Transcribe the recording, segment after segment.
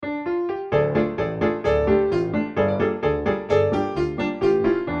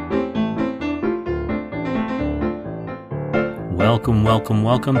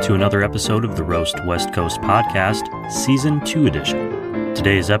Welcome to another episode of the Roast West Coast podcast, Season 2 edition.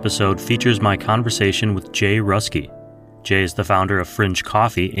 Today's episode features my conversation with Jay Ruskey. Jay is the founder of Fringe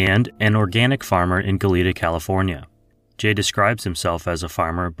Coffee and an organic farmer in Goleta, California. Jay describes himself as a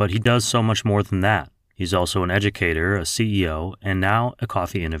farmer, but he does so much more than that. He's also an educator, a CEO, and now a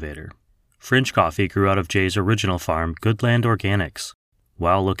coffee innovator. Fringe Coffee grew out of Jay's original farm, Goodland Organics.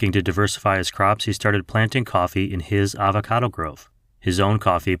 While looking to diversify his crops, he started planting coffee in his avocado grove. His own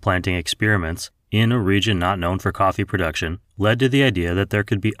coffee planting experiments, in a region not known for coffee production, led to the idea that there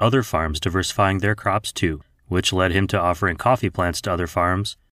could be other farms diversifying their crops too, which led him to offering coffee plants to other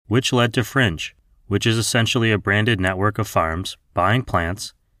farms, which led to Fringe, which is essentially a branded network of farms buying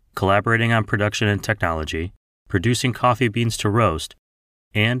plants, collaborating on production and technology, producing coffee beans to roast,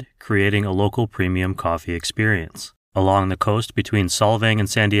 and creating a local premium coffee experience. Along the coast between Solvang and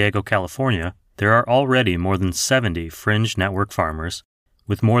San Diego, California, there are already more than 70 Fringe network farmers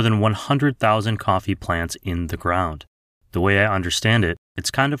with more than 100,000 coffee plants in the ground. The way I understand it, it's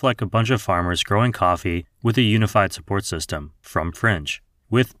kind of like a bunch of farmers growing coffee with a unified support system from Fringe,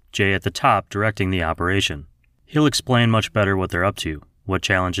 with Jay at the top directing the operation. He'll explain much better what they're up to, what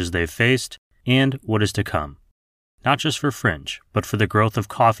challenges they've faced, and what is to come. Not just for Fringe, but for the growth of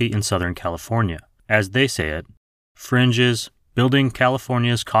coffee in Southern California. As they say it, Fringe is building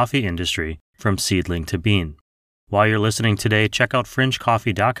California's coffee industry from seedling to bean. While you're listening today, check out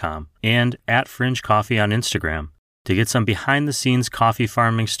fringecoffee.com and at Fringe Coffee on Instagram to get some behind-the-scenes coffee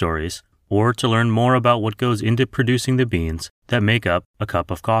farming stories or to learn more about what goes into producing the beans that make up a cup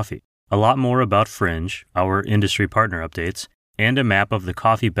of coffee. A lot more about Fringe, our industry partner updates, and a map of the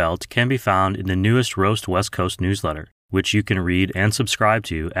coffee belt can be found in the newest Roast West Coast newsletter, which you can read and subscribe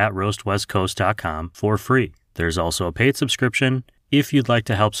to at roastwestcoast.com for free. There's also a paid subscription if you'd like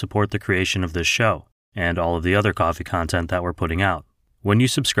to help support the creation of this show and all of the other coffee content that we're putting out. When you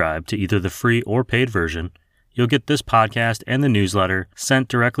subscribe to either the free or paid version, you'll get this podcast and the newsletter sent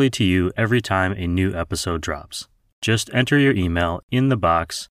directly to you every time a new episode drops. Just enter your email in the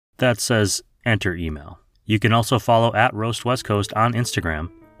box that says Enter Email. You can also follow at Roast West Coast on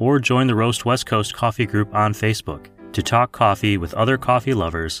Instagram or join the Roast West Coast Coffee Group on Facebook to talk coffee with other coffee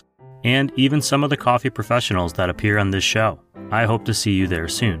lovers and even some of the coffee professionals that appear on this show. I hope to see you there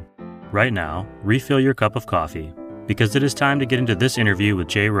soon. Right now, refill your cup of coffee because it is time to get into this interview with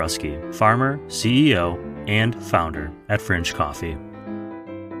Jay Ruskey, farmer, CEO, and founder at Fringe Coffee.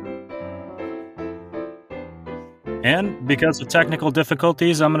 And because of technical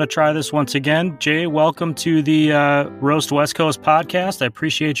difficulties, I'm going to try this once again. Jay, welcome to the Roast West Coast podcast. I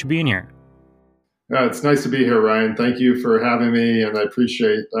appreciate you being here. It's nice to be here, Ryan. Thank you for having me, and I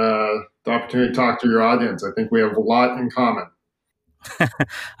appreciate the opportunity to talk to your audience. I think we have a lot in common.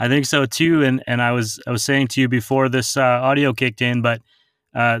 I think so too, and I was saying to you before this audio kicked in, but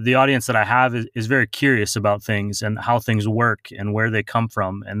the audience that I have is very curious about things and how things work and where they come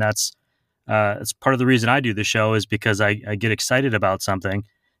from, and that's part of the reason I do the show is because I get excited about something,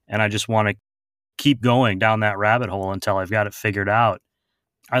 and I just want to keep going down that rabbit hole until I've got it figured out.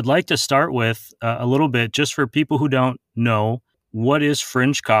 I'd like to start with a little bit, just for people who don't know, what is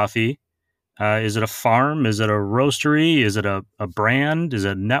Fringe Coffee? Is it a farm? Is it a roastery? Is it a brand? Is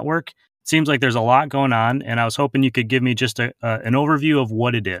it a network? It seems like there's a lot going on, and I was hoping you could give me just an overview of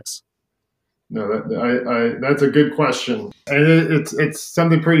what it is. No, that's a good question. And it's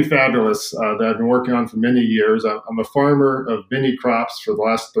something pretty fabulous that I've been working on for many years. I'm a farmer of many crops for the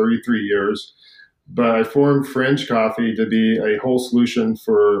last 33 years. But I formed Fringe Coffee to be a whole solution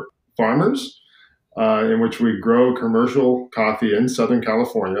for farmers in which we grow commercial coffee in Southern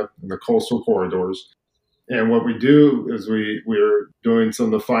California in the coastal corridors. And what we do is we're doing some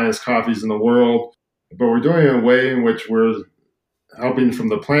of the finest coffees in the world, but we're doing it in a way in which we're helping from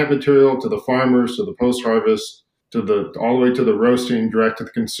the plant material to the farmers to the post-harvest to all the way to the roasting direct to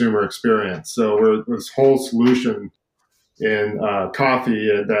the consumer experience. So we're this whole solution in coffee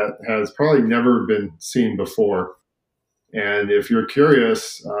that has probably never been seen before. And if you're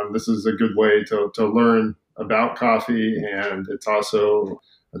curious, this is a good way to learn about coffee. And it's also,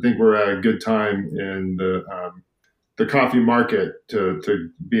 I think we're at a good time in the coffee market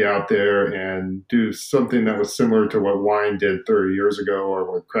to be out there and do something that was similar to what wine did 30 years ago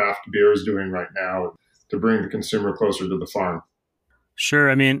or what craft beer is doing right now to bring the consumer closer to the farm.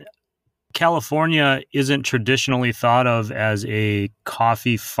 Sure. I mean, California isn't traditionally thought of as a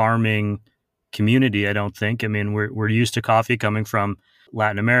coffee farming community, I don't think. I mean, we're used to coffee coming from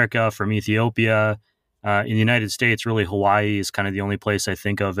Latin America, from Ethiopia. In the United States, really, Hawaii is kind of the only place I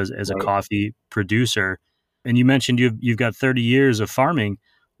think of as a coffee producer. And you mentioned you've got 30 years of farming.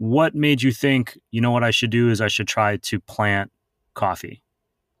 What made you think, you know what I should do is I should try to plant coffee?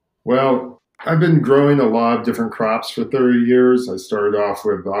 Well, I've been growing a lot of different crops for 30 years. I started off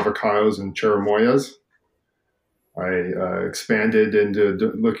with avocados and cherimoyas. I expanded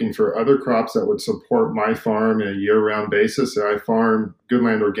into looking for other crops that would support my farm in a year-round basis. I farm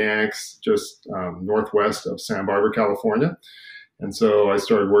Goodland Organics just northwest of Santa Barbara, California. And so I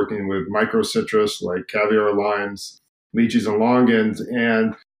started working with micro citrus like caviar limes, lychees, and longans,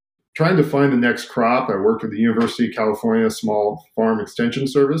 and trying to find the next crop. I worked with the University of California Small Farm Extension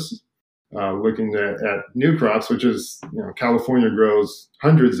Service, looking at new crops, which is, California grows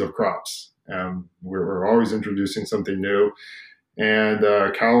hundreds of crops. We're always introducing something new. And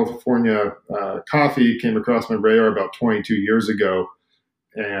California coffee came across my radar about 22 years ago.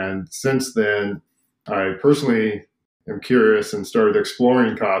 And since then, I personally am curious and started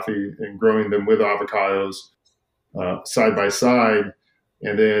exploring coffee and growing them with avocados side by side.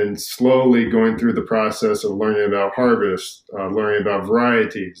 And then slowly going through the process of learning about harvest, learning about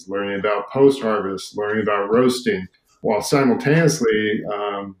varieties, learning about post-harvest, learning about roasting, while simultaneously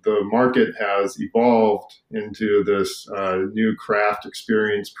the market has evolved into this new craft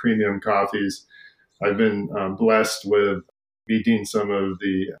experience, premium coffees. I've been blessed with meeting some of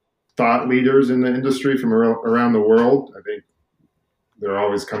the thought leaders in the industry from around the world. I think they're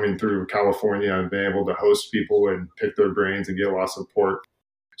always coming through California and being able to host people and pick their brains and get a lot of support.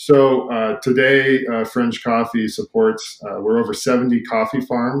 So today, Fringe Coffee supports, we're over 70 coffee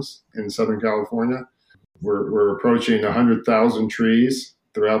farms in Southern California. We're approaching 100,000 trees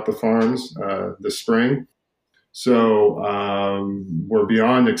throughout the farms this spring. So we're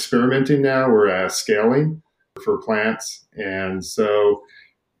beyond experimenting now. We're at scaling for plants. And so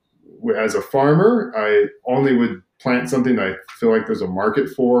as a farmer, I only would plant something I feel like there's a market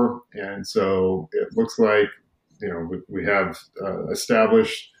for. And so it looks like, we have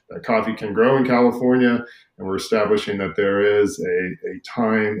established that coffee can grow in California, and we're establishing that there is a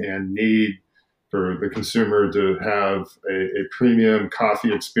time and need for the consumer to have a premium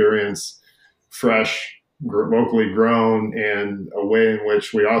coffee experience, fresh, locally grown, and a way in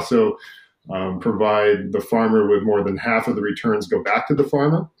which we also provide the farmer with more than half of the returns go back to the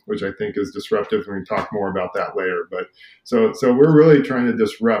farmer, which I think is disruptive, and we can talk more about that later. But so we're really trying to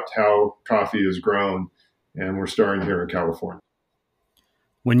disrupt how coffee is grown, and we're starting here in California.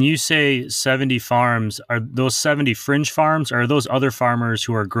 When you say 70 farms, are those 70 fringe farms, or are those other farmers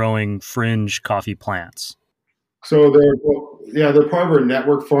who are growing fringe coffee plants? So they're part of our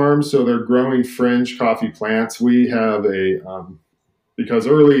network farms. So they're growing fringe coffee plants. We have because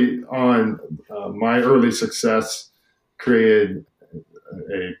early on, my early success created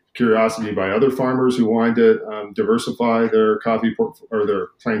a curiosity by other farmers who wanted to diversify their coffee or their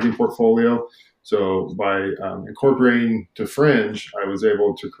planting portfolio. So by incorporating to Fringe, I was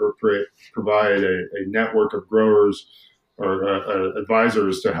able to provide a network of growers or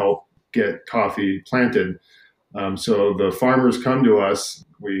advisors to help get coffee planted. So the farmers come to us,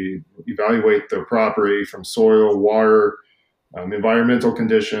 we evaluate the property from soil, water, environmental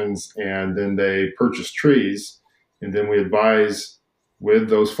conditions, and then they purchase trees. And then we advise with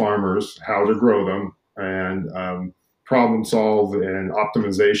those farmers how to grow them and problem solve and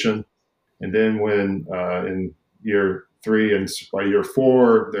optimization. And then when in year 3 and by year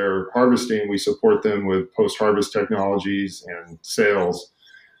 4, they're harvesting, we support them with post-harvest technologies and sales.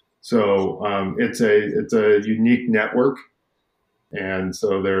 So it's a unique network. And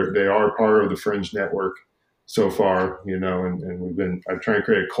so they are part of the Fringe network so far, and I'm trying to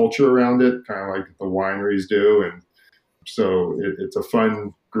create a culture around it, kind of like the wineries do. And so it's a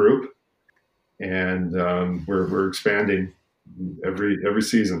fun group, and we're expanding every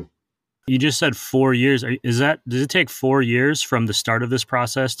season. You just said 4 years. Does it take 4 years from the start of this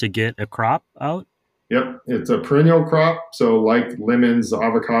process to get a crop out? Yep. It's a perennial crop. So like lemons,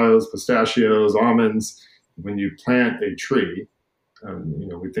 avocados, pistachios, almonds, when you plant a tree,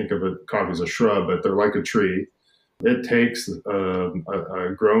 we think of coffee as a shrub, but they're like a tree. It takes a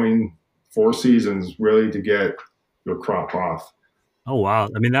growing 4 seasons really to get your crop off. Oh, wow.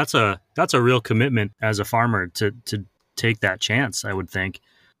 I mean, that's a real commitment as a farmer to take that chance, I would think.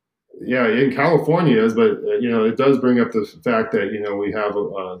 Yeah, in California is, but it does bring up the fact that we have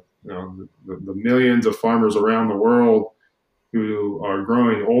the millions of farmers around the world who are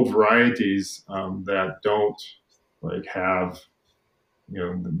growing old varieties that don't have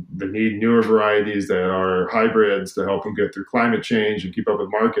the need newer varieties that are hybrids to help them get through climate change and keep up with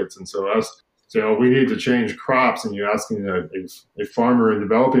markets. And so we need to change crops, and you're asking a farmer in the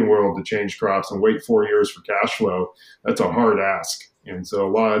developing world to change crops and wait 4 years for cash flow. That's a hard ask. And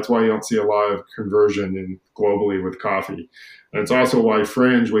so that's why you don't see a lot of conversion globally with coffee. And it's also why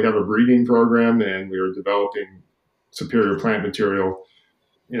Fringe, we have a breeding program, and we are developing superior plant material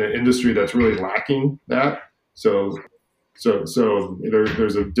in an industry that's really lacking that. So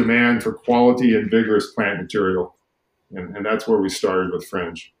there's a demand for quality and vigorous plant material. And that's where we started with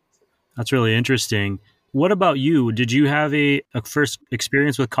Fringe. That's really interesting. What about you? Did you have a first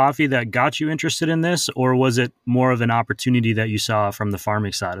experience with coffee that got you interested in this, or was it more of an opportunity that you saw from the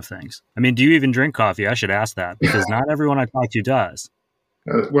farming side of things? I mean, do you even drink coffee? I should ask that because not everyone I talk to does.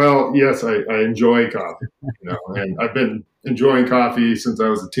 Well, yes, I enjoy coffee, and I've been enjoying coffee since I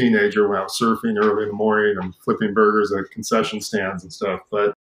was a teenager when I was surfing early in the morning and flipping burgers at concession stands and stuff.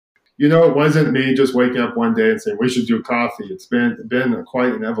 But it wasn't me just waking up one day and saying we should do coffee. It's been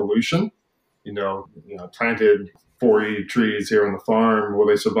quite an evolution. Planted 40 trees here on the farm. Will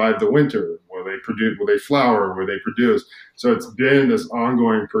they survive the winter? Will they produce? Will they flower? Will they produce? So it's been this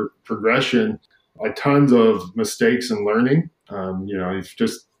ongoing progression. Tons of mistakes and learning. It's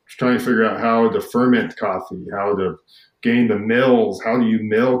just trying to figure out how to ferment coffee, how to gain the mills. How do you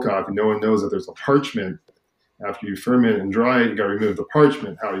mill coffee? No one knows that there's a parchment. After you ferment and dry it, you got to remove the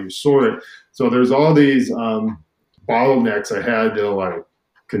parchment. How do you sort it? So there's all these bottlenecks I had to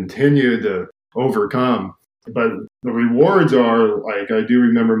continue to overcome. But the rewards are I do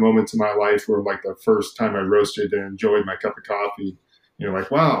remember moments in my life where the first time I roasted and enjoyed my cup of coffee.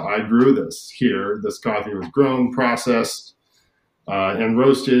 Wow, I grew this here. This coffee was grown, processed, and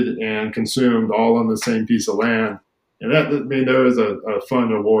roasted and consumed all on the same piece of land. And there was a fun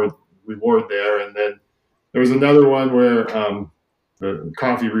reward there. And then there was another one where the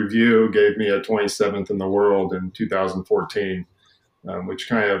Coffee Review gave me a 27th in the world in 2014, which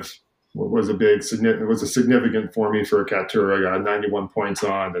kind of was significant for me for a Caturra. I got 91 points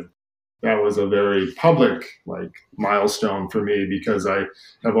on, and that was a very public milestone for me because I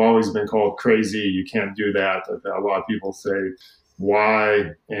have always been called crazy. You can't do that. I've had a lot of people say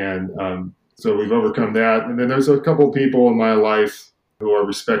why, and so we've overcome that. And then there's a couple of people in my life who are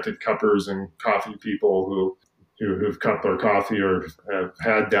respected cuppers and coffee people who've cupped our coffee or have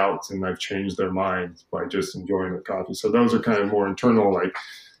had doubts, and I've changed their minds by just enjoying the coffee. So those are kind of more internal,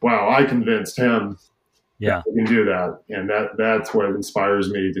 wow, I convinced him. Yeah, we can do that. And that's what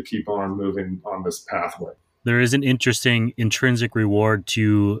inspires me to keep on moving on this pathway. There is an interesting intrinsic reward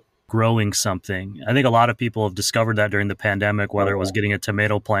to growing something. I think a lot of people have discovered that during the pandemic, whether it was getting a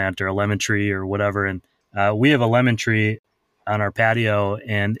tomato plant or a lemon tree or whatever. And we have a lemon tree on our patio,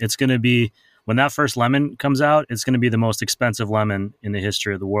 and it's going to be, when that first lemon comes out, it's going to be the most expensive lemon in the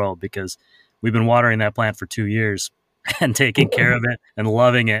history of the world because we've been watering that plant for 2 years and taking care of it and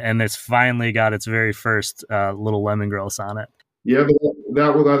loving it. And it's finally got its very first little lemongrass on it. Yeah,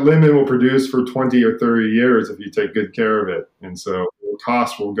 but that lemon will produce for 20 or 30 years if you take good care of it. And so the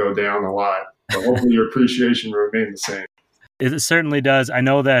cost will go down a lot, but hopefully your appreciation will remain the same. It certainly does. I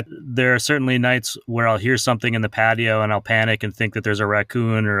know that there are certainly nights where I'll hear something in the patio and I'll panic and think that there's a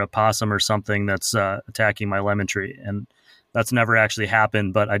raccoon or a possum or something that's attacking my lemon tree. And that's never actually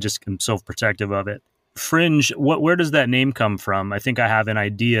happened, but I just am so protective of it. Fringe, where does that name come from? I think I have an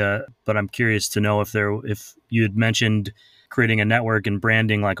idea, but I'm curious to know if you had mentioned creating a network and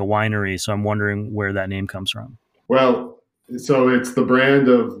branding like a winery. So I'm wondering where that name comes from. Well, so it's the brand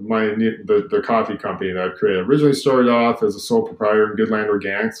of the coffee company that I've created. Originally started off as a sole proprietor in Goodland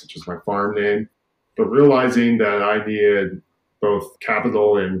Organics, which is my farm name, but realizing that I needed both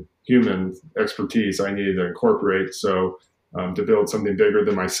capital and human expertise, I needed to incorporate. So to build something bigger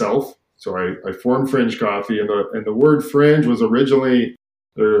than myself. So I formed Fringe Coffee, and the word fringe was originally,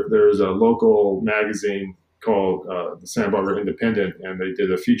 there's a local magazine called the Santa Barbara Independent, and they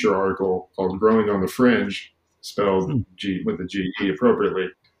did a feature article called Growing on the Fringe, spelled G with the G-E appropriately.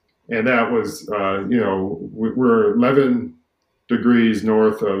 And that was, we're 11 degrees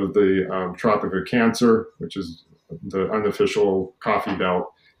north of the Tropic of Cancer, which is the unofficial coffee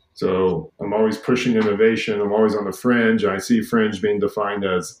belt. So I'm always pushing innovation. I'm always on the fringe. I see fringe being defined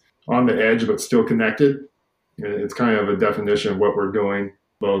as on the edge, but still connected. It's kind of a definition of what we're doing,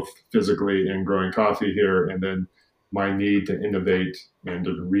 both physically and growing coffee here, and then my need to innovate and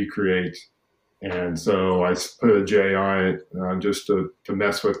to recreate. And so I put a J on it just to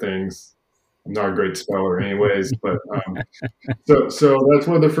mess with things. I'm not a great speller anyways, but so that's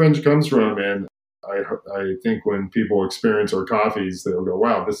where the fringe comes from. And I think when people experience our coffees, they'll go,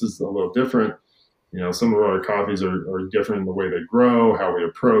 wow, this is a little different. Some of our coffees are different in the way they grow, how we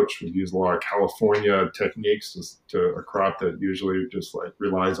approach. We use a lot of California techniques to a crop that usually just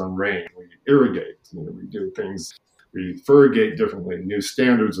relies on rain. We irrigate, we do things, we fertigate differently, new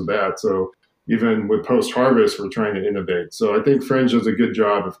standards of that. So even with post-harvest, we're trying to innovate. So I think Fringe does a good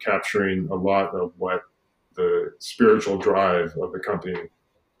job of capturing a lot of what the spiritual drive of the company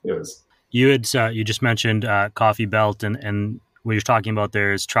is. You just mentioned coffee belt, and what you're talking about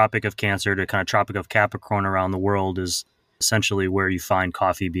there is Tropic of Cancer to kind of Tropic of Capricorn around the world is essentially where you find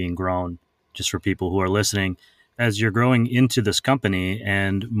coffee being grown. Just for people who are listening, as you're growing into this company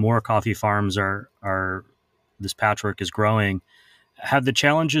and more coffee farms are this patchwork is growing, have the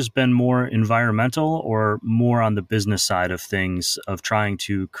challenges been more environmental or more on the business side of things of trying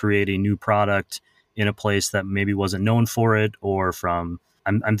to create a new product in a place that maybe wasn't known for it, or from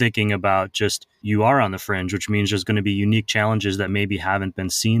I'm thinking about just you are on the fringe, which means there's going to be unique challenges that maybe haven't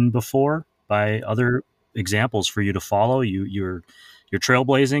been seen before by other examples for you to follow. You're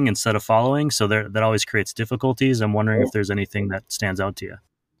trailblazing instead of following, so that always creates difficulties. I'm wondering if there's anything that stands out to you.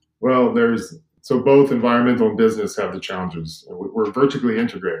 Well, so both environmental and business have the challenges. We're vertically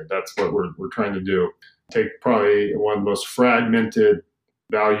integrated. That's what we're trying to do. Take probably one of the most fragmented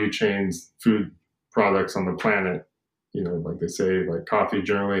value chains, food products on the planet. Like they say, like coffee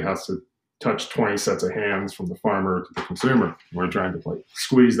generally has to touch 20 sets of hands from the farmer to the consumer. We're trying to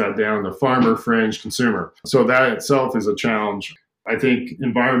squeeze that down to farmer, fringe, consumer. So that itself is a challenge. I think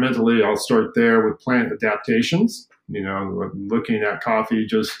environmentally, I'll start there with plant adaptations. Looking at coffee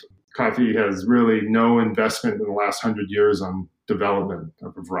has really no investment in the last 100 years on development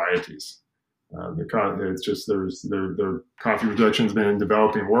of varieties. It's just their coffee production's been in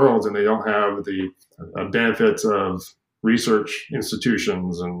developing worlds, and they don't have the benefits of research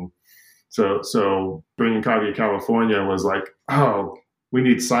institutions. And so bringing coffee to California was like, oh, we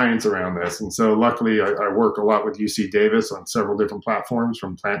need science around this. And so luckily I work a lot with UC Davis on several different platforms,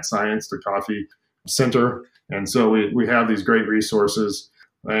 from plant science to coffee center. And so we have these great resources,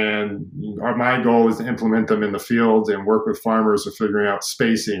 and my goal is to implement them in the field and work with farmers of figuring out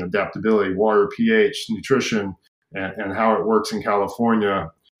spacing, adaptability, water, pH, nutrition, and how it works in California.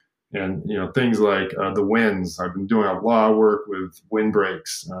 And, things like the winds. I've been doing a lot of work with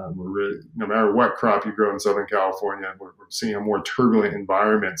windbreaks. No matter what crop you grow in Southern California, we're seeing a more turbulent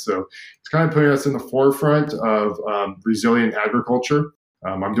environment. So it's kind of putting us in the forefront of resilient agriculture.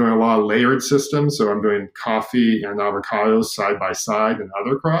 I'm doing a lot of layered systems. So I'm doing coffee and avocados side by side and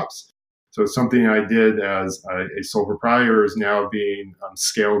other crops. So it's something I did as a sole proprietor is now being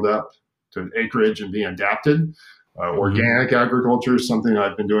scaled up to acreage and being adapted. Organic agriculture is something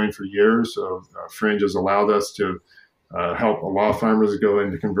I've been doing for years. So Fringe has allowed us to help a lot of farmers go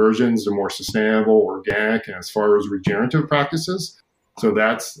into conversions to more sustainable, organic, and as far as regenerative practices. So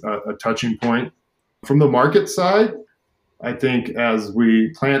that's a touching point. From the market side, I think as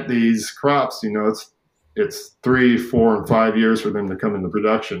we plant these crops, it's 3, 4, and 5 years for them to come into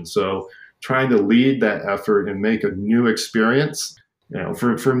production. So trying to lead that effort and make a new experience.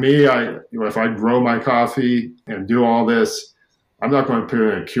 For me, if I grow my coffee and do all this, I'm not going to put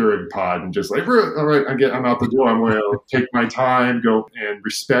it in a Keurig pod and just all right, I'm out the door. I'm going to take my time, go and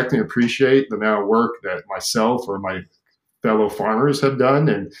respect and appreciate the amount of work that myself or my fellow farmers have done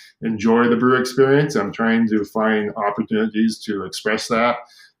and enjoy the brew experience. I'm trying to find opportunities to express that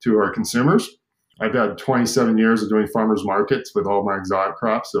to our consumers. I've had 27 years of doing farmers markets with all my exotic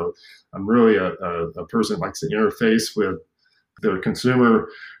crops. So I'm really a person that likes to interface with the consumer.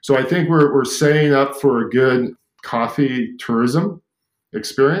 So I think we're setting up for a good coffee tourism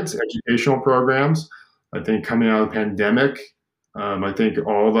experience, educational programs. I think coming out of the pandemic, I think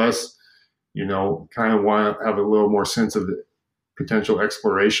all of us, kind of want to have a little more sense of the potential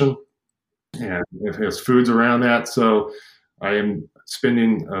exploration, and if there's foods around that. So I am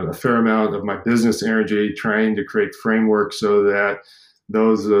spending a fair amount of my business energy trying to create frameworks so that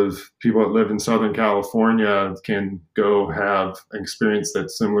those of people that live in Southern California can go have an experience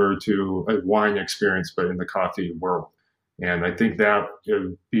that's similar to a wine experience, but in the coffee world. And I think that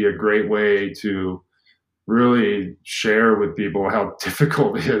would be a great way to really share with people how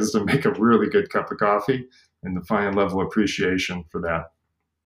difficult it is to make a really good cup of coffee and to find a level of appreciation for that.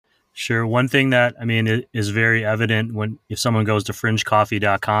 Sure. One thing that, is very evident if someone goes to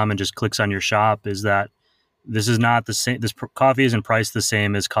fringecoffee.com and just clicks on your shop is that this is not the same. This coffee isn't priced the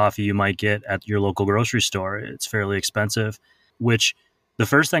same as coffee you might get at your local grocery store. It's fairly expensive, which the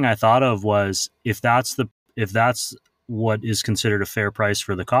first thing I thought of was if that's what is considered a fair price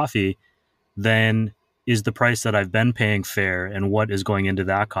for the coffee, then is the price that I've been paying fair, and what is going into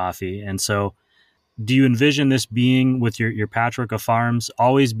that coffee? And so do you envision this being, with your patchwork of farms,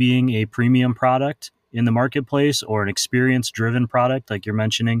 always being a premium product in the marketplace, or an experience-driven product like you're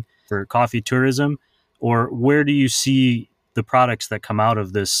mentioning for coffee tourism? Or where do you see the products that come out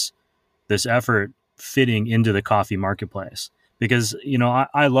of this effort fitting into the coffee marketplace? Because,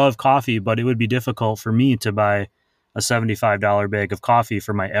 I love coffee, but it would be difficult for me to buy a $75 bag of coffee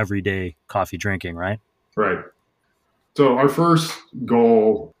for my everyday coffee drinking, right? Right. So our first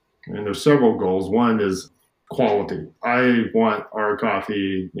goal And there's several goals. One is quality. I want our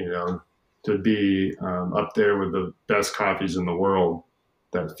coffee, to be up there with the best coffees in the world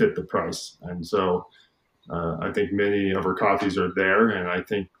that fit the price. And so I think many of our coffees are there, and I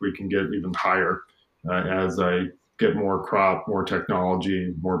think we can get even higher as I get more crop, more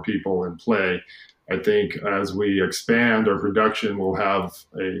technology, more people in play. I think as we expand our production, we'll have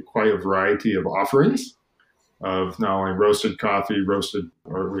quite a variety of offerings of not only roasted coffee,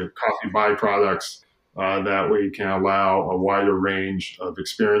 or we have coffee byproducts that we can allow a wider range of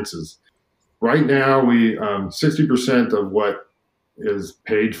experiences. Right now, we 60% of what is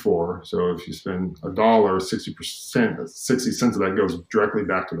paid for. So if you spend $1, 60%, 60 cents of that goes directly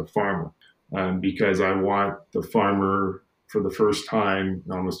back to the farmer. Because I want the farmer, for the first time,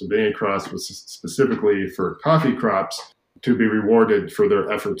 almost a Bini crops, specifically for coffee crops, to be rewarded for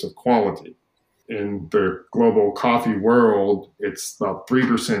their efforts of quality. In the global coffee world, it's about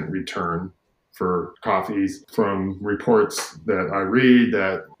 3% return for coffees. From reports that I read,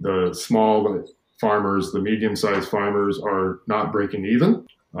 that the small farmers, the medium-sized farmers, are not breaking even.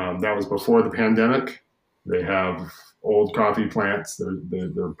 That was before the pandemic. They have old coffee plants.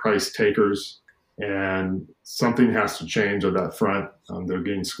 They're price takers, and something has to change on that front. They're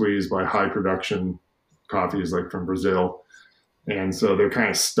getting squeezed by high production coffees like from Brazil, and so they're kind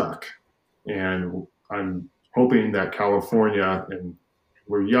of stuck. And I'm hoping that California, and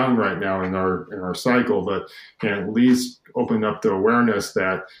we're young right now in our cycle, but can at least open up the awareness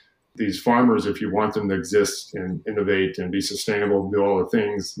that these farmers, if you want them to exist and innovate and be sustainable, do all the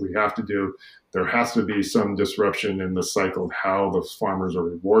things we have to do, there has to be some disruption in the cycle of how the farmers are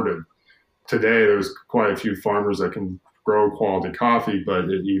rewarded. Today, there's quite a few farmers that can grow quality coffee, but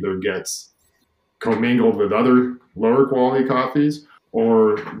it either gets commingled with other lower quality coffees,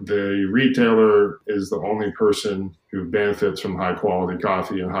 or the retailer is the only person who benefits from high quality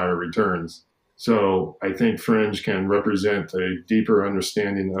coffee and higher returns. So I think Fringe can represent a deeper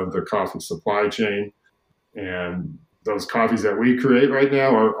understanding of the coffee supply chain. And those coffees that we create right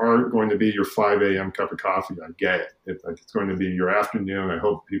now aren't going to be your 5 a.m. cup of coffee. I get it. It's going to be your afternoon. I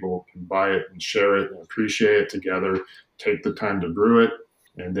hope people can buy it and share it and appreciate it together, take the time to brew it,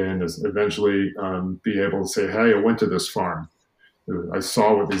 and then eventually be able to say, hey, I went to this farm. I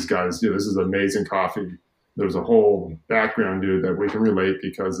saw what these guys do. This is amazing coffee. There's a whole background to it that we can relate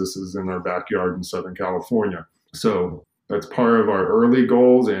because this is in our backyard in Southern California. So that's part of our early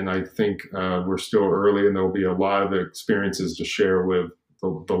goals, and I think we're still early, and there'll be a lot of experiences to share with the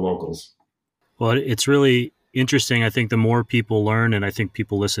locals. Well, it's really interesting. I think the more people learn, and I think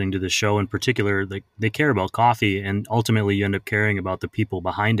people listening to the show in particular, they care about coffee, and ultimately you end up caring about the people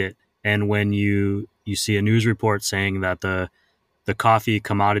behind it. And when you see a news report saying that the coffee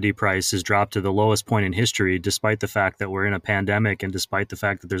commodity price has dropped to the lowest point in history, despite the fact that we're in a pandemic and despite the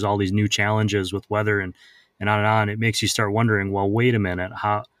fact that there's all these new challenges with weather and on and on, it makes you start wondering, well, wait a minute,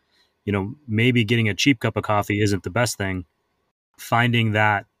 how, maybe getting a cheap cup of coffee isn't the best thing. Finding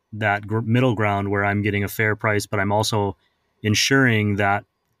that middle ground where I'm getting a fair price, but I'm also ensuring that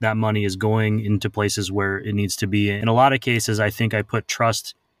money is going into places where it needs to be. In a lot of cases, I think I put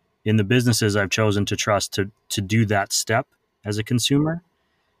trust in the businesses I've chosen to trust to do that step as a consumer.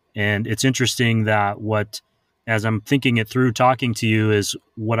 And it's interesting that as I'm thinking it through, talking to you, is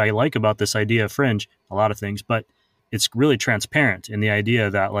what I like about this idea of Fringe, a lot of things, but it's really transparent in the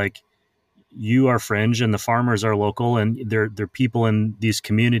idea that you are Fringe and the farmers are local, and they're people in these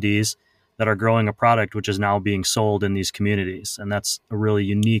communities that are growing a product which is now being sold in these communities. And that's a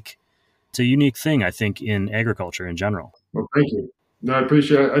unique thing, I think, in agriculture in general. Well, thank you. No, I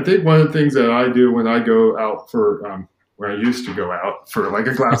appreciate it. I think one of the things that I do when I go out when I used to go out for like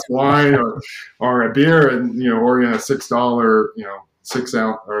a glass of wine or a beer, and ordering a $6, 6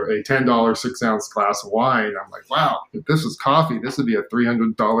 ounce or a $10 6 ounce glass of wine, I'm like, wow, if this was coffee, this would be a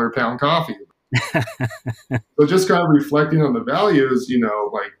 $300 pound coffee. So just kind of reflecting on the values,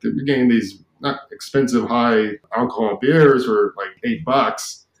 they're getting these not expensive high alcohol beers for like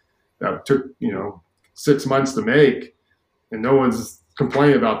 $8 that took 6 months to make, and no one's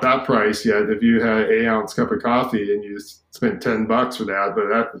complaining about that price yet. If you had an 8 ounce cup of coffee and you spent $10 for that, but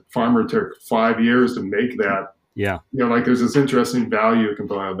that farmer took 5 years to make that. Yeah. There's this interesting value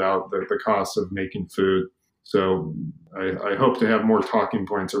component about the cost of making food. So I hope to have more talking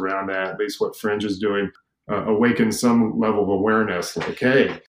points around that, at least what Fringe is doing, awaken some level of awareness. Like,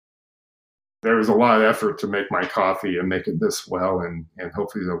 hey, there was a lot of effort to make my coffee and make it this well, and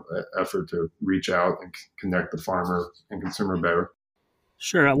hopefully the effort to reach out and connect the farmer and consumer better.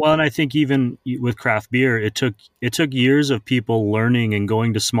 Sure. Well, and I think even with craft beer, it took years of people learning and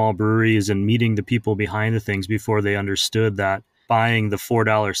going to small breweries and meeting the people behind the things before they understood that buying the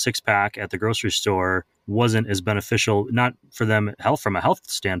 $4 six-pack at the grocery store wasn't as beneficial, not for them from a health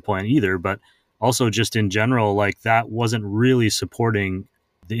standpoint either, but also just in general, like that wasn't really supporting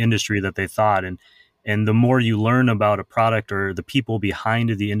the industry that they thought. And the more you learn about a product or the people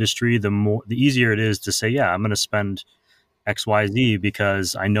behind the industry, the easier it is to say, yeah, I'm going to spend XYZ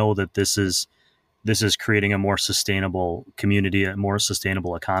because I know that this is creating a more sustainable community, a more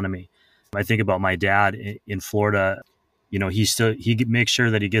sustainable economy. I think about my dad in Florida. You know, he makes sure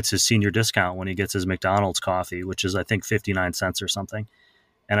that he gets his senior discount when he gets his McDonald's coffee, which is I think 59 cents or something.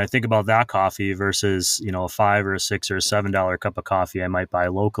 And I think about that coffee versus, you know, a $5 or a $6 or a $7 cup of coffee I might buy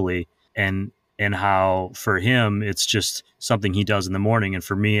locally, and how for him it's just something he does in the morning, and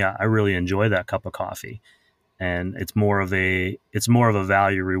for me, I really enjoy that cup of coffee, and it's more of a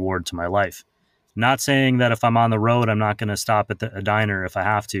value reward to my life. Not saying that if I'm on the road, I'm not going to stop at a diner if I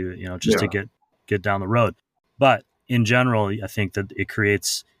have to, you know, just to get down the road. But in general, I think that it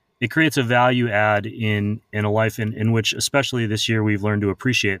creates a value add in a life in which, especially this year, we've learned to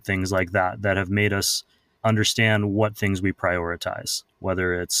appreciate things like that have made us understand what things we prioritize,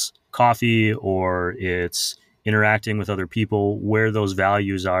 whether it's coffee or it's interacting with other people. Where those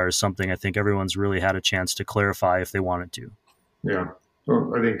values are is something I think everyone's really had a chance to clarify if they wanted to. Yeah.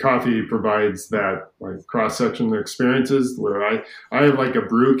 Well, I think coffee provides that like cross-section of experiences where I have like a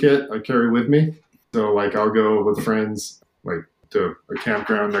brew kit I carry with me. So like I'll go with friends like to a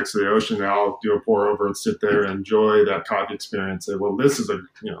campground next to the ocean, and I'll do a pour over and sit there and enjoy that coffee experience. And well, this is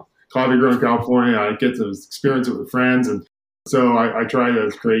coffee grown in California. I get to experience it with friends. And so I try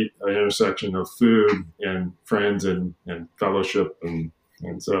to create an intersection of food and friends and fellowship. And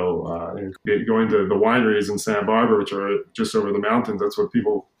so going to the wineries in Santa Barbara, which are just over the mountains, that's what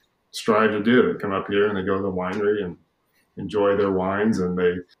people strive to do. They come up here and they go to the winery and enjoy their wines. And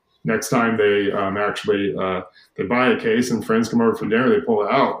next time they they buy a case and friends come over for dinner, they pull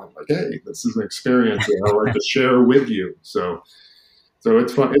it out. I'm like, hey, this is an experience that I like to share with you. So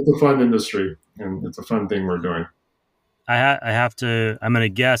it's fun. It's a fun industry, and it's a fun thing we're doing. I'm going to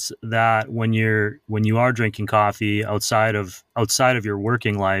guess that when you are drinking coffee outside of your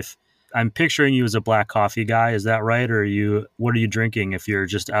working life, I'm picturing you as a black coffee guy. Is that right? Or what are you drinking if you're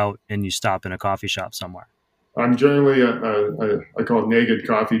just out and you stop in a coffee shop somewhere? I'm generally I call it naked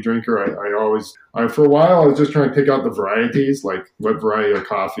coffee drinker. For a while, I was just trying to pick out the varieties, like what variety of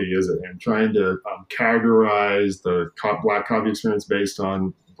coffee is it, and trying to categorize the black coffee experience based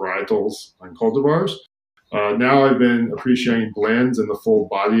on varietals and cultivars. Now I've been appreciating blends and the full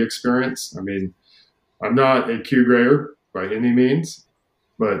body experience. I mean, I'm not a Q grader by any means,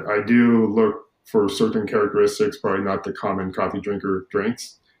 but I do look for certain characteristics, probably not the common coffee drinker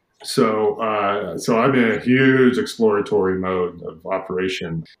drinks. So I'm in a huge exploratory mode of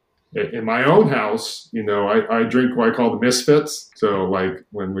operation. In my own house, I drink what I call the misfits. So like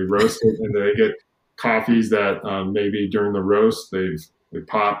when we roast it and they get coffees that maybe during the roast they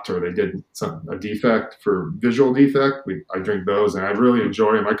popped or they did a defect for visual defect. I drink those and I really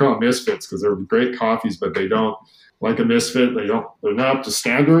enjoy them. I call them misfits because they're great coffees, but they don't like a misfit. They're not up to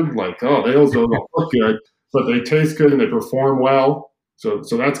standard. Like, those don't look good, but they taste good and they perform well. So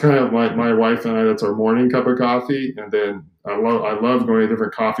that's kind of like my wife and I, that's our morning cup of coffee. And then I love going to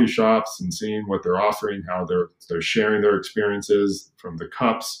different coffee shops and seeing what they're offering, how they're sharing their experiences, from the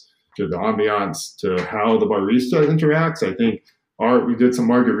cups to the ambiance to how the barista interacts. I think we did some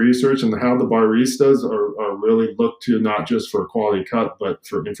market research and how the baristas are really looked to not just for a quality cup, but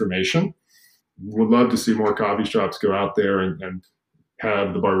for information. Would love to see more coffee shops go out there and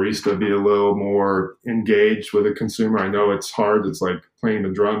have the barista be a little more engaged with the consumer. I know it's hard. It's like playing the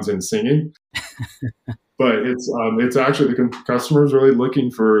drums and singing, but it's actually the customers really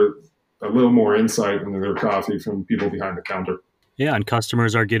looking for a little more insight into their coffee from people behind the counter. Yeah, and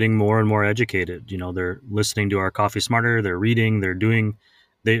customers are getting more and more educated. They're listening to our Coffee Smarter, they're reading,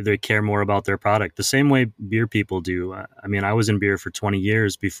 they care more about their product. The same way beer people do. I mean, I was in beer for 20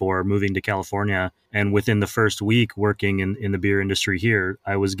 years before moving to California. And within the first week working in the beer industry here,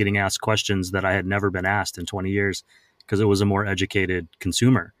 I was getting asked questions that I had never been asked in 20 years because it was a more educated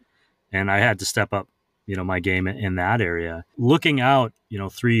consumer. And I had to step up, my game in that area. Looking out,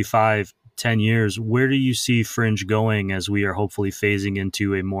 3, 5, 10 years, where do you see Fringe going as we are hopefully phasing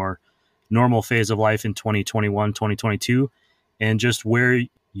into a more normal phase of life in 2021, 2022? And just where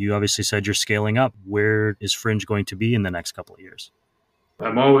you obviously said you're scaling up, where is Fringe going to be in the next couple of years?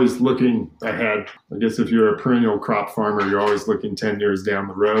 I'm always looking ahead. I guess if you're a perennial crop farmer, you're always looking 10 years down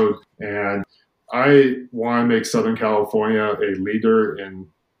the road. And I want to make Southern California a leader in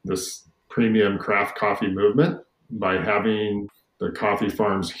this premium craft coffee movement by having the coffee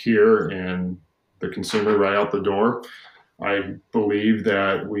farms here and the consumer right out the door. I believe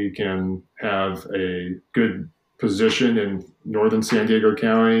that we can have a good position in northern San Diego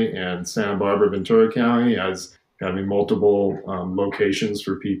County and Santa Barbara Ventura County as having multiple locations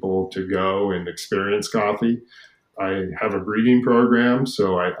for people to go and experience coffee. I have a breeding program,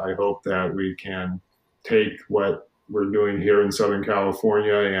 so I hope that we can take what we're doing here in Southern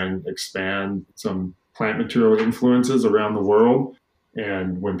California and expand some plant material influences around the world.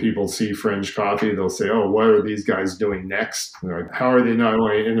 And when people see Fringe Coffee, they'll say, oh, what are these guys doing next? How are they not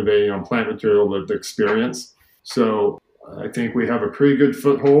only innovating on plant material, but the experience? So I think we have a pretty good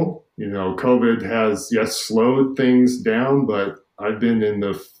foothold. COVID has, yes, slowed things down, but I've been in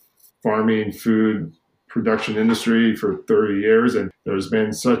the farming food production industry for 30 years, and there's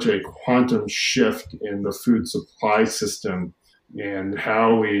been such a quantum shift in the food supply system and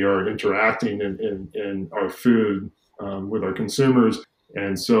how we are interacting in our food with our consumers.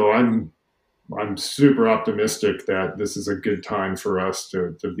 And so I'm super optimistic that this is a good time for us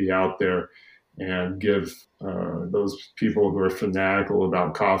to be out there and give those people who are fanatical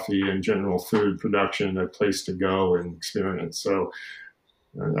about coffee and general food production a place to go and experience. So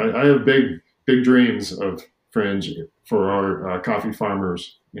I have big dreams of Fringe for our coffee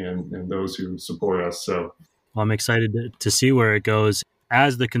farmers and those who support us. So well, I'm excited to see where it goes.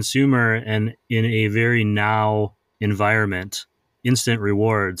 As the consumer and in a very now environment, instant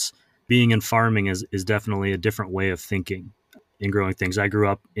rewards, being in farming is definitely a different way of thinking in growing things. I grew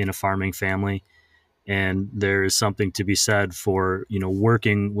up in a farming family, and there is something to be said for,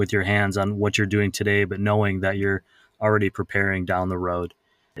 working with your hands on what you're doing today, but knowing that you're already preparing down the road.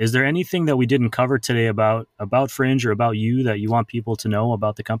 Is there anything that we didn't cover today about Fringe or about you that you want people to know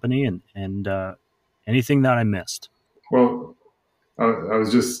about the company and anything that I missed? Well, I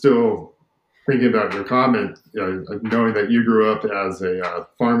was just still thinking about your comment, knowing that you grew up as a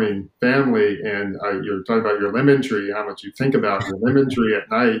farming family, and you're talking about your lemon tree, how much you think about your lemon tree at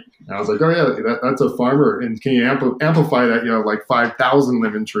night. And I was like, oh yeah, that's a farmer. And can you amplify that? Like 5,000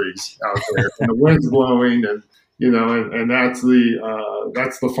 lemon trees out there, and the wind's blowing, and and that's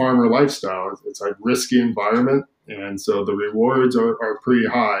the farmer lifestyle. It's a risky environment, and so the rewards are pretty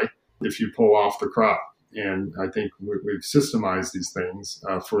high if you pull off the crop. And I think we've systemized these things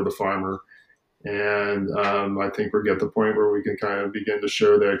for the farmer. And I think we're at the point where we can kind of begin to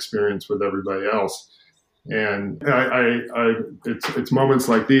share that experience with everybody else. And it's moments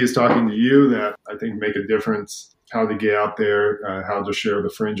like these, talking to you, that I think make a difference. How to get out there, how to share the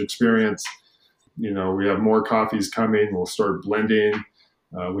Fringe experience. We have more coffees coming. We'll start blending.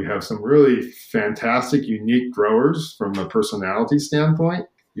 We have some really fantastic, unique growers from a personality standpoint.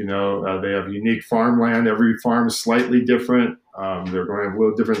 They have unique farmland. Every farm is slightly different. They're going to have a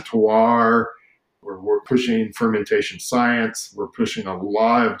little different terroir. We're pushing fermentation science. We're pushing a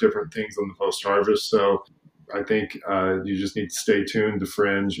lot of different things on the post-harvest. So I think you just need to stay tuned to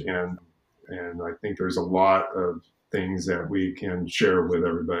Fringe, and I think there's a lot of things that we can share with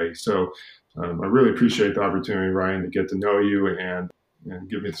everybody. So I really appreciate the opportunity, Ryan, to get to know you and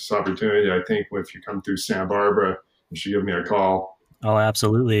give me this opportunity. I think if you come through Santa Barbara, you should give me a call. Oh,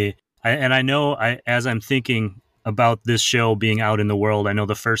 absolutely. I know as I'm thinking about this show being out in the world, I know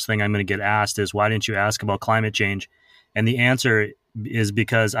the first thing I'm going to get asked is, why didn't you ask about climate change? And the answer is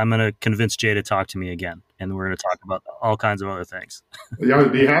because I'm going to convince Jay to talk to me again, and we're going to talk about all kinds of other things. Yeah,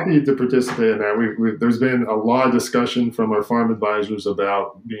 I'd be happy to participate in that. There's been a lot of discussion from our farm advisors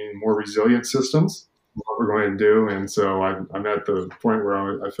about being more resilient systems, what we're going to do. And so I'm at the point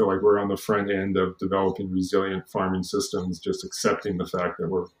where I feel like we're on the front end of developing resilient farming systems, just accepting the fact that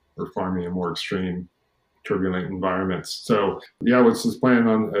we're farming in more extreme, turbulent environments. So yeah, let's just plan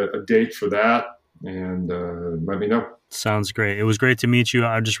on a date for that, and let me know. Sounds great. It was great to meet you.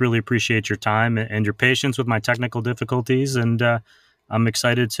 I just really appreciate your time and your patience with my technical difficulties, and I'm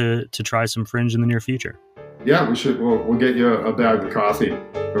excited to try some Fringe in the near future. Yeah, we should. We'll get you a bag of coffee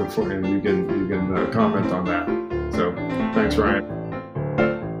before, and you can comment on that. So thanks, Ryan.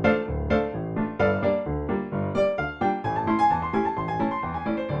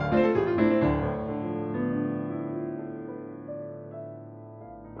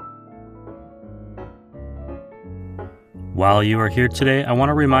 While you are here today, I want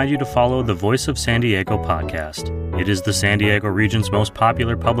to remind you to follow the Voice of San Diego podcast. It is the San Diego region's most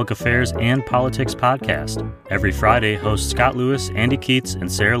popular public affairs and politics podcast. Every Friday, hosts Scott Lewis, Andy Keats,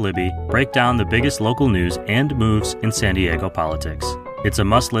 and Sarah Libby break down the biggest local news and moves in San Diego politics. It's a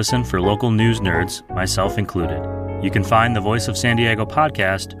must-listen for local news nerds, myself included. You can find the Voice of San Diego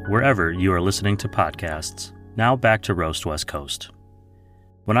podcast wherever you are listening to podcasts. Now back to Roast West Coast.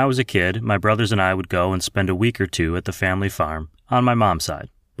 When I was a kid, my brothers and I would go and spend a week or two at the family farm on my mom's side.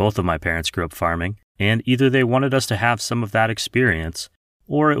 Both of my parents grew up farming, and either they wanted us to have some of that experience,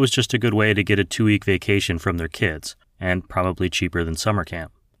 or it was just a good way to get a 2-week vacation from their kids, and probably cheaper than summer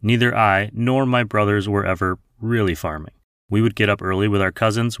camp. Neither I nor my brothers were ever really farming. We would get up early with our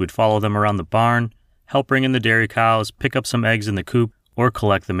cousins, we'd follow them around the barn, help bring in the dairy cows, pick up some eggs in the coop, or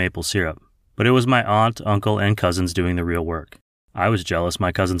collect the maple syrup. But it was my aunt, uncle, and cousins doing the real work. I was jealous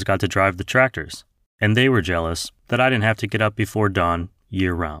my cousins got to drive the tractors, and they were jealous that I didn't have to get up before dawn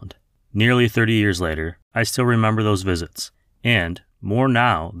year-round. Nearly 30 years later, I still remember those visits, and, more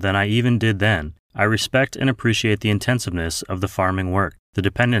now than I even did then, I respect and appreciate the intensiveness of the farming work, the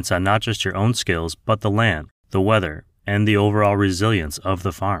dependence on not just your own skills, but the land, the weather, and the overall resilience of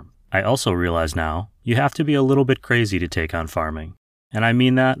the farm. I also realize now, you have to be a little bit crazy to take on farming, and I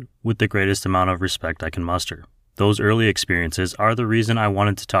mean that with the greatest amount of respect I can muster. Those early experiences are the reason I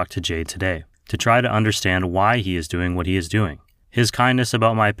wanted to talk to Jay today, to try to understand why he is doing what he is doing. His kindness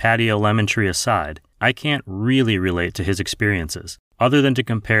about my patio lemon tree aside, I can't really relate to his experiences, other than to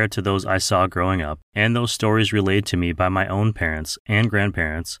compare it to those I saw growing up, and those stories relayed to me by my own parents and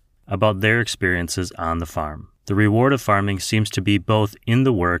grandparents about their experiences on the farm. The reward of farming seems to be both in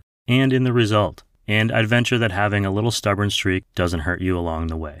the work and in the result, and I'd venture that having a little stubborn streak doesn't hurt you along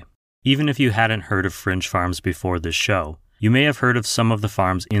the way. Even if you hadn't heard of Fringe Farms before this show, you may have heard of some of the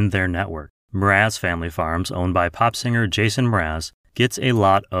farms in their network. Mraz Family Farms, owned by pop singer Jason Mraz, gets a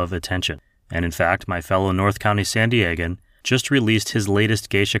lot of attention. And in fact, my fellow North County San Diegan just released his latest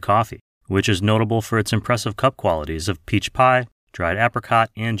geisha coffee, which is notable for its impressive cup qualities of peach pie, dried apricot,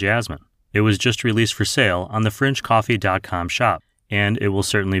 and jasmine. It was just released for sale on the FringeCoffee.com shop, and it will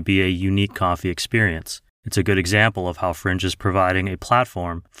certainly be a unique coffee experience. It's a good example of how Fringe is providing a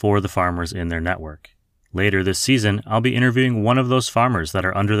platform for the farmers in their network. Later this season, I'll be interviewing one of those farmers that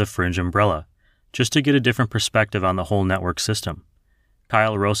are under the Fringe umbrella, just to get a different perspective on the whole network system.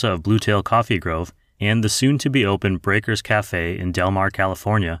 Kyle Rosa of Bluetail Coffee Grove and the soon-to-be-open Breakers Cafe in Del Mar,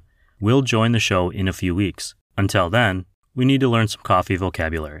 California, will join the show in a few weeks. Until then, we need to learn some coffee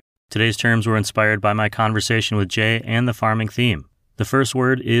vocabulary. Today's terms were inspired by my conversation with Jay and the farming theme. The first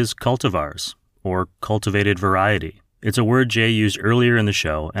word is cultivars, or cultivated variety. It's a word Jay used earlier in the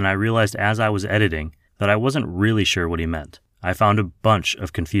show, and I realized as I was editing that I wasn't really sure what he meant. I found a bunch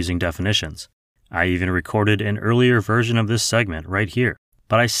of confusing definitions. I even recorded an earlier version of this segment right here,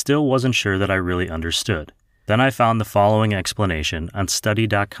 but I still wasn't sure that I really understood. Then I found the following explanation on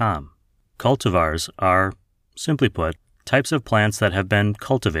study.com. Cultivars are, simply put, types of plants that have been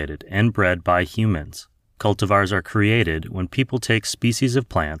cultivated and bred by humans. Cultivars are created when people take species of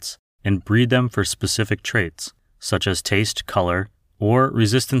plants and breed them for specific traits, such as taste, color, or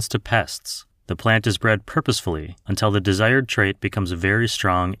resistance to pests. The plant is bred purposefully until the desired trait becomes very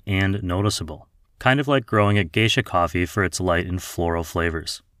strong and noticeable, kind of like growing a geisha coffee for its light and floral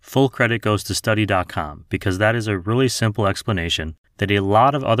flavors. Full credit goes to study.com because that is a really simple explanation that a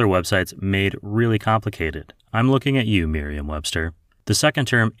lot of other websites made really complicated. I'm looking at you, Merriam-Webster. The second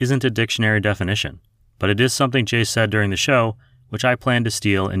term isn't a dictionary definition, but it is something Jay said during the show, which I plan to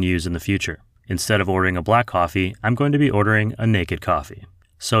steal and use in the future. Instead of ordering a black coffee, I'm going to be ordering a naked coffee.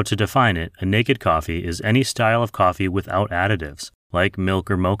 So to define it, a naked coffee is any style of coffee without additives, like milk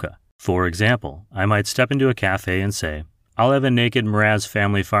or mocha. For example, I might step into a cafe and say, "I'll have a naked Mraz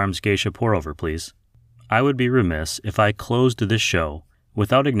Family Farms geisha pour-over, please." I would be remiss if I closed this show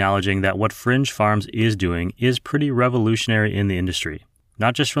without acknowledging that what Fringe Farms is doing is pretty revolutionary in the industry,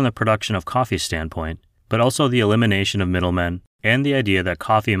 not just from the production of coffee standpoint, but also the elimination of middlemen and the idea that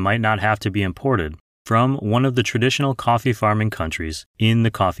coffee might not have to be imported from one of the traditional coffee farming countries in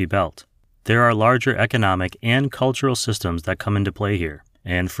the coffee belt. There are larger economic and cultural systems that come into play here,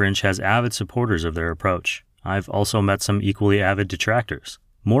 and Fringe has avid supporters of their approach. I've also met some equally avid detractors,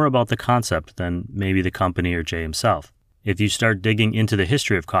 more about the concept than maybe the company or Jay himself. If you start digging into the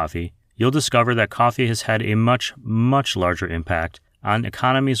history of coffee, you'll discover that coffee has had a much, much larger impact on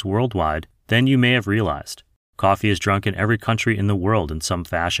economies worldwide than you may have realized. Coffee is drunk in every country in the world in some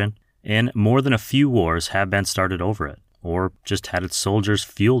fashion, and more than a few wars have been started over it, or just had its soldiers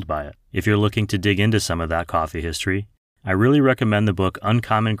fueled by it. If you're looking to dig into some of that coffee history, I really recommend the book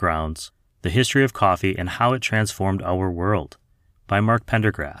Uncommon Grounds, The History of Coffee and How It Transformed Our World, by Mark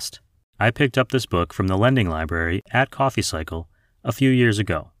Pendergrast. I picked up this book from the lending library at Coffee Cycle a few years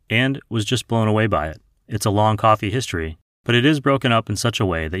ago, and was just blown away by it. It's a long coffee history, but it is broken up in such a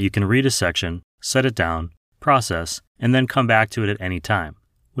way that you can read a section, set it down, process, and then come back to it at any time,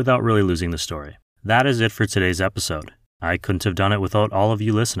 without really losing the story. That is it for today's episode. I couldn't have done it without all of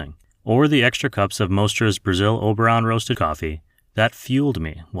you listening, or the extra cups of Mostra's Brazil Oberon roasted coffee that fueled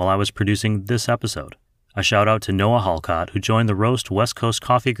me while I was producing this episode. A shout out to Noah Halcott, who joined the Roast West Coast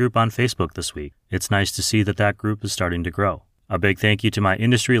Coffee Group on Facebook this week. It's nice to see that group is starting to grow. A big thank you to my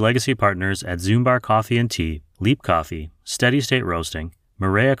industry legacy partners at Zoombar Coffee and Tea, Leap Coffee, Steady State Roasting,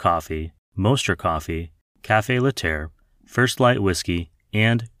 Maria Coffee, Mostra Coffee, Cafe Laterre, First Light Whiskey,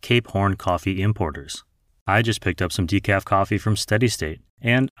 and Cape Horn Coffee Importers. I just picked up some decaf coffee from Steady State,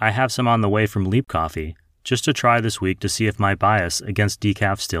 and I have some on the way from Leap Coffee, just to try this week to see if my bias against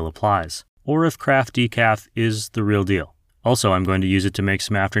decaf still applies, or if craft decaf is the real deal. Also, I'm going to use it to make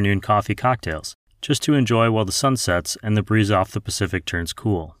some afternoon coffee cocktails, just to enjoy while the sun sets and the breeze off the Pacific turns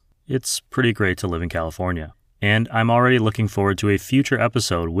cool. It's pretty great to live in California. And I'm already looking forward to a future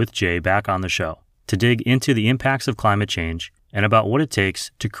episode with Jay back on the show to dig into the impacts of climate change and about what it takes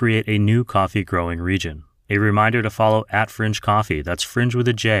to create a new coffee growing region. A reminder to follow @Fringe Coffee, that's Fringe with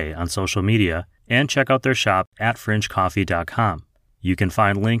a J, on social media, and check out their shop at fringecoffee.com. You can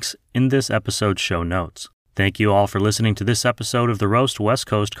find links in this episode's show notes. Thank you all for listening to this episode of the Roast West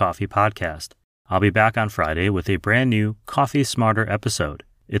Coast Coffee Podcast. I'll be back on Friday with a brand new Coffee Smarter episode.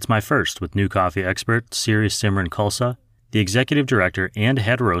 It's my first with new coffee expert Siri Simran Kulsa, the executive director and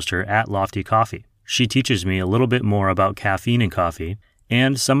head roaster at Lofty Coffee. She teaches me a little bit more about caffeine in coffee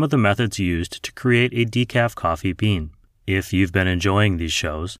and some of the methods used to create a decaf coffee bean. If you've been enjoying these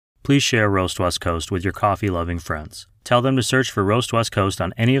shows, please share Roast West Coast with your coffee-loving friends. Tell them to search for Roast West Coast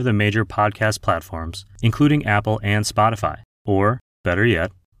on any of the major podcast platforms, including Apple and Spotify. Or, better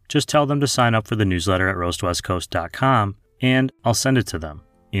yet, just tell them to sign up for the newsletter at roastwestcoast.com, and I'll send it to them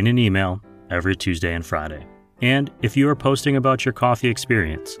in an email every Tuesday and Friday. And if you are posting about your coffee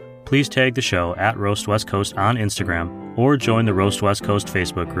experience, please tag the show at Roast West Coast on Instagram or join the Roast West Coast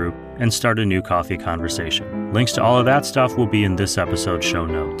Facebook group and start a new coffee conversation. Links to all of that stuff will be in this episode's show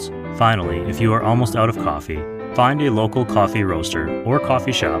notes. Finally, if you are almost out of coffee, find a local coffee roaster or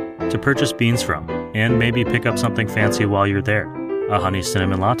coffee shop to purchase beans from, and maybe pick up something fancy while you're there. A honey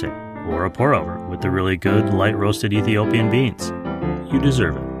cinnamon latte, or a pour-over with the really good light roasted Ethiopian beans. You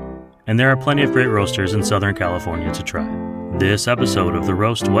deserve it. And there are plenty of great roasters in Southern California to try. This episode of the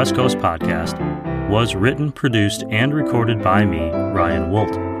Roast West Coast Podcast was written, produced, and recorded by me, Ryan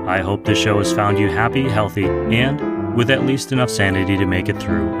Wolt. I hope this show has found you happy, healthy, and with at least enough sanity to make it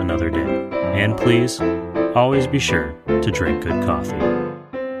through another day. And please, always be sure to drink good coffee.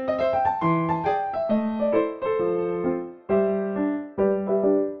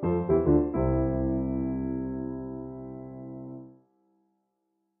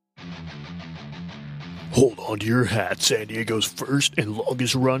 Hold on to your hat. San Diego's first and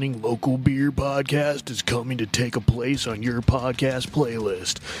longest running local beer podcast is coming to take a place on your podcast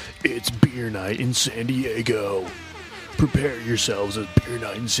playlist. It's Beer Night in San Diego. Prepare yourselves as Beer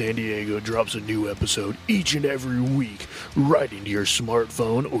Night in San Diego drops a new episode each and every week right into your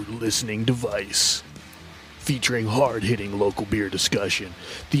smartphone or listening device. Featuring hard-hitting local beer discussion,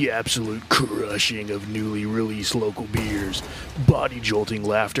 the absolute crushing of newly released local beers, body-jolting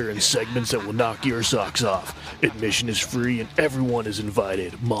laughter, and segments that will knock your socks off. Admission is free and everyone is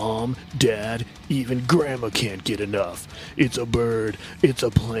invited. Mom, Dad, even Grandma can't get enough. It's a bird, it's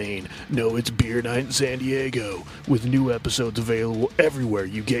a plane. No, it's Beer Night in San Diego, with new episodes available everywhere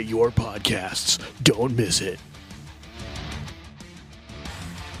you get your podcasts. Don't miss it.